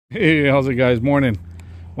Hey, how's it guys? Morning.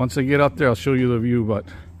 Once I get up there I'll show you the view, but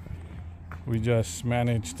we just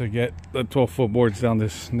managed to get the 12-foot boards down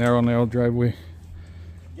this narrow driveway.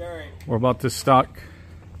 We're about to stock.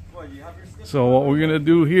 So what we're gonna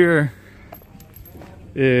do here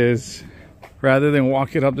is, rather than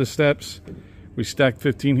walk it up the steps, we stacked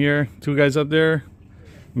 15 here, 2 guys up there,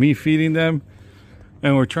 me feeding them,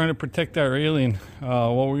 and we're trying to protect that railing.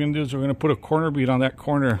 What we're gonna do is we're gonna put a corner bead on that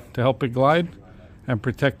corner to help it glide and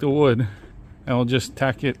protect the wood, and we'll just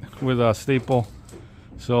tack it with a staple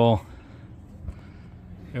so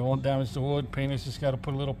it won't damage the wood. Painters just got to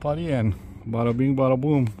put a little putty and bada bing bada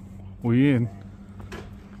boom, we in.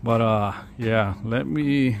 But yeah, let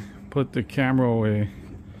me put the camera away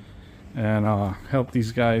and help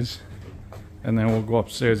these guys, and then we'll go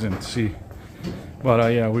upstairs and see.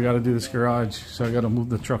 But yeah, we got to do this garage, so I got to move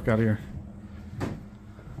the truck out of here.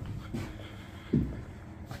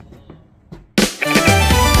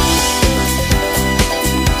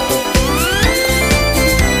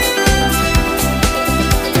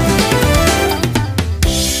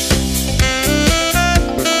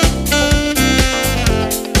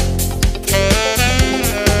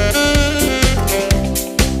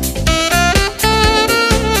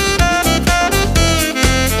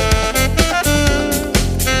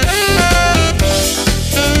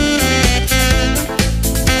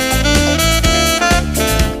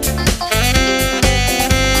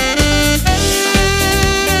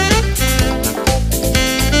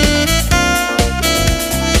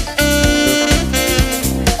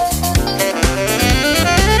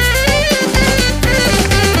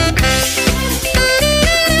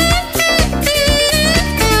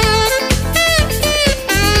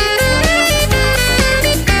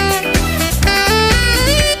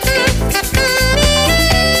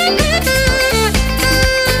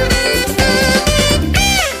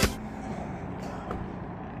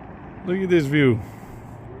 Look at this view.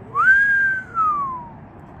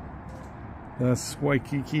 That's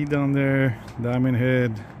Waikiki down there, Diamond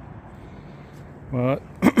Head. But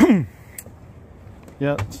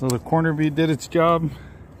yeah, so the corner bead did its job.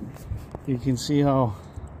 You can see how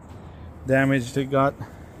damaged it got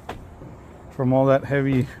from all that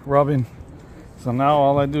heavy rubbing. So now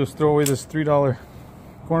all I do is throw away this $3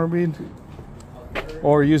 corner bead,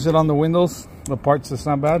 or use it on the windows, the parts that's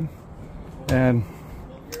not bad, and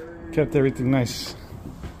kept everything nice.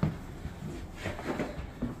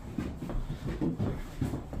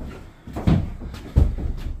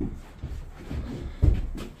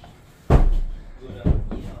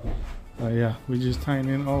 Yeah, we just tying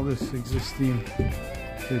in all this existing.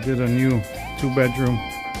 They did a new 2-bedroom,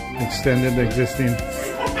 extended the existing.